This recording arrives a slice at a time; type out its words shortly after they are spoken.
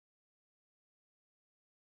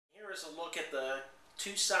Here is a look at the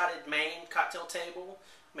two-sided Mame cocktail table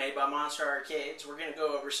made by Monster Arcades. We're going to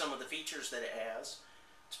go over some of the features that it has.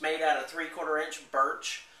 It's made out of 3/4 inch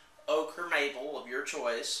birch, oak, or maple of your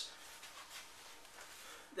choice.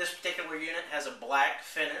 This particular unit has a black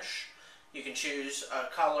finish. You can choose a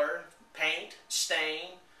color, paint,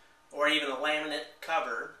 stain, or even a laminate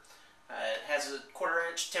cover. It has a 1/4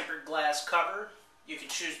 inch tempered glass cover. You can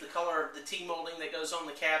choose the color of the T-molding that goes on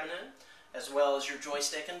the cabinet, as well as your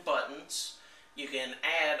joystick and buttons. You can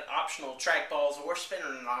add optional trackballs or spinner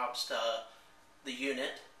knobs to the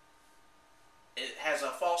unit. It has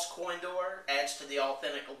a false coin door, adds to the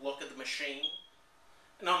authentic look of the machine.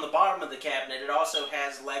 And on the bottom of the cabinet, it also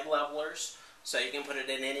has leg levelers, so you can put it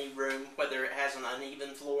in any room, whether it has an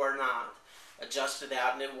uneven floor or not. Adjust it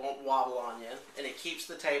out and it won't wobble on you. And it keeps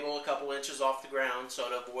the table a couple inches off the ground, so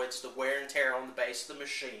it avoids the wear and tear on the base of the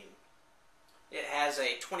machine. It has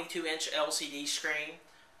a 22-inch LCD screen.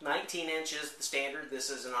 19 inches the standard. This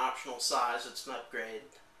is an optional size. It's an upgrade.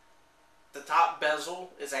 The top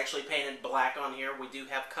bezel is actually painted black on here. We do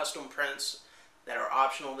have custom prints that are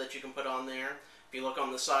optional that you can put on there. If you look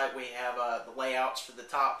on the site, we have the layouts for the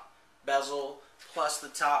top bezel, plus the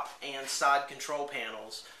top and side control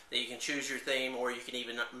panels that you can choose your theme, or you can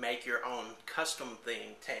even make your own custom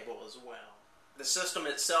theme table as well. The system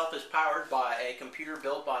itself is powered by a computer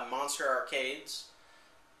built by Monster Arcades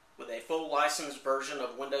with a full licensed version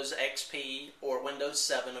of Windows XP or Windows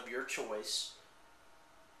 7 of your choice.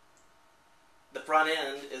 The front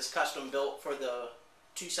end is custom built for the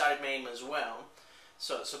two-sided Mame as well,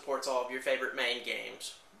 so it supports all of your favorite Mame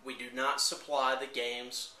games. We do not supply the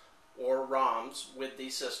games or ROMs with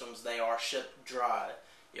these systems. They are shipped dry.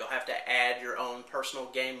 You'll have to add your own personal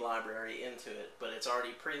game library into it, but it's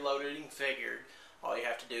already preloaded and configured. All you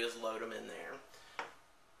have to do is load them in there.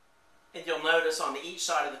 And you'll notice on each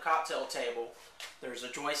side of the cocktail table, there's a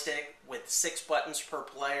joystick with 6 buttons per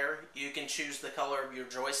player. You can choose the color of your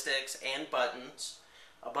joysticks and buttons.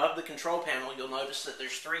 Above the control panel, you'll notice that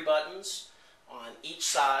there's 3 buttons on each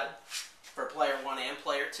side for player 1 and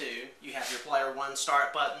player 2. You have your player 1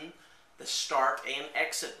 start button, the start and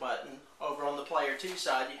exit button. Over on the player 2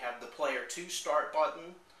 side, you have the player 2 start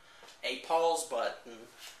button, a pause button,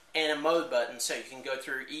 and a mode button, so you can go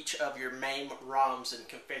through each of your Mame ROMs and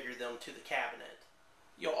configure them to the cabinet.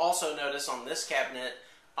 You'll also notice on this cabinet,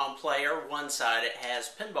 on player 1 side, it has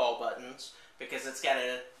pinball buttons because it's got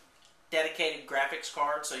a dedicated graphics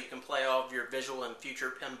card, so you can play all of your visual and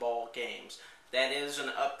future pinball games. That is an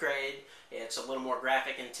upgrade. It's a little more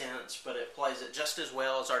graphic intense, but it plays it just as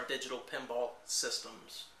well as our digital pinball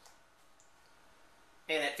systems.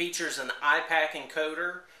 And it features an iPack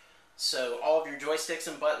encoder, so all of your joysticks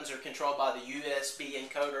and buttons are controlled by the USB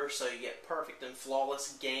encoder, so you get perfect and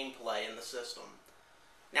flawless gameplay in the system.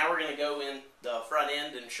 Now we're going to go in the front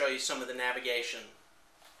end and show you some of the navigation.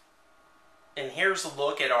 And here's a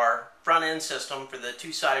look at our front end system for the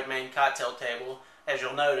two-sided Mame cocktail table. As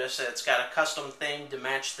you'll notice, it's got a custom theme to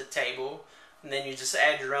match the table, and then you just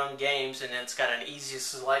add your own games, and it's got an easy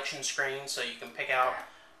selection screen so you can pick out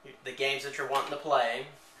the games that you're wanting to play.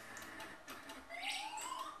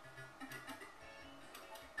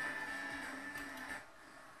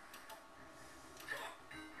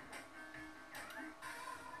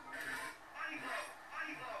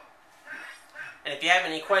 And if you have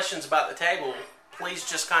any questions about the table, please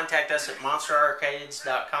just contact us at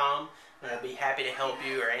monsterarcades.com, and we'll be happy to help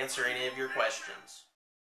you or answer any of your questions.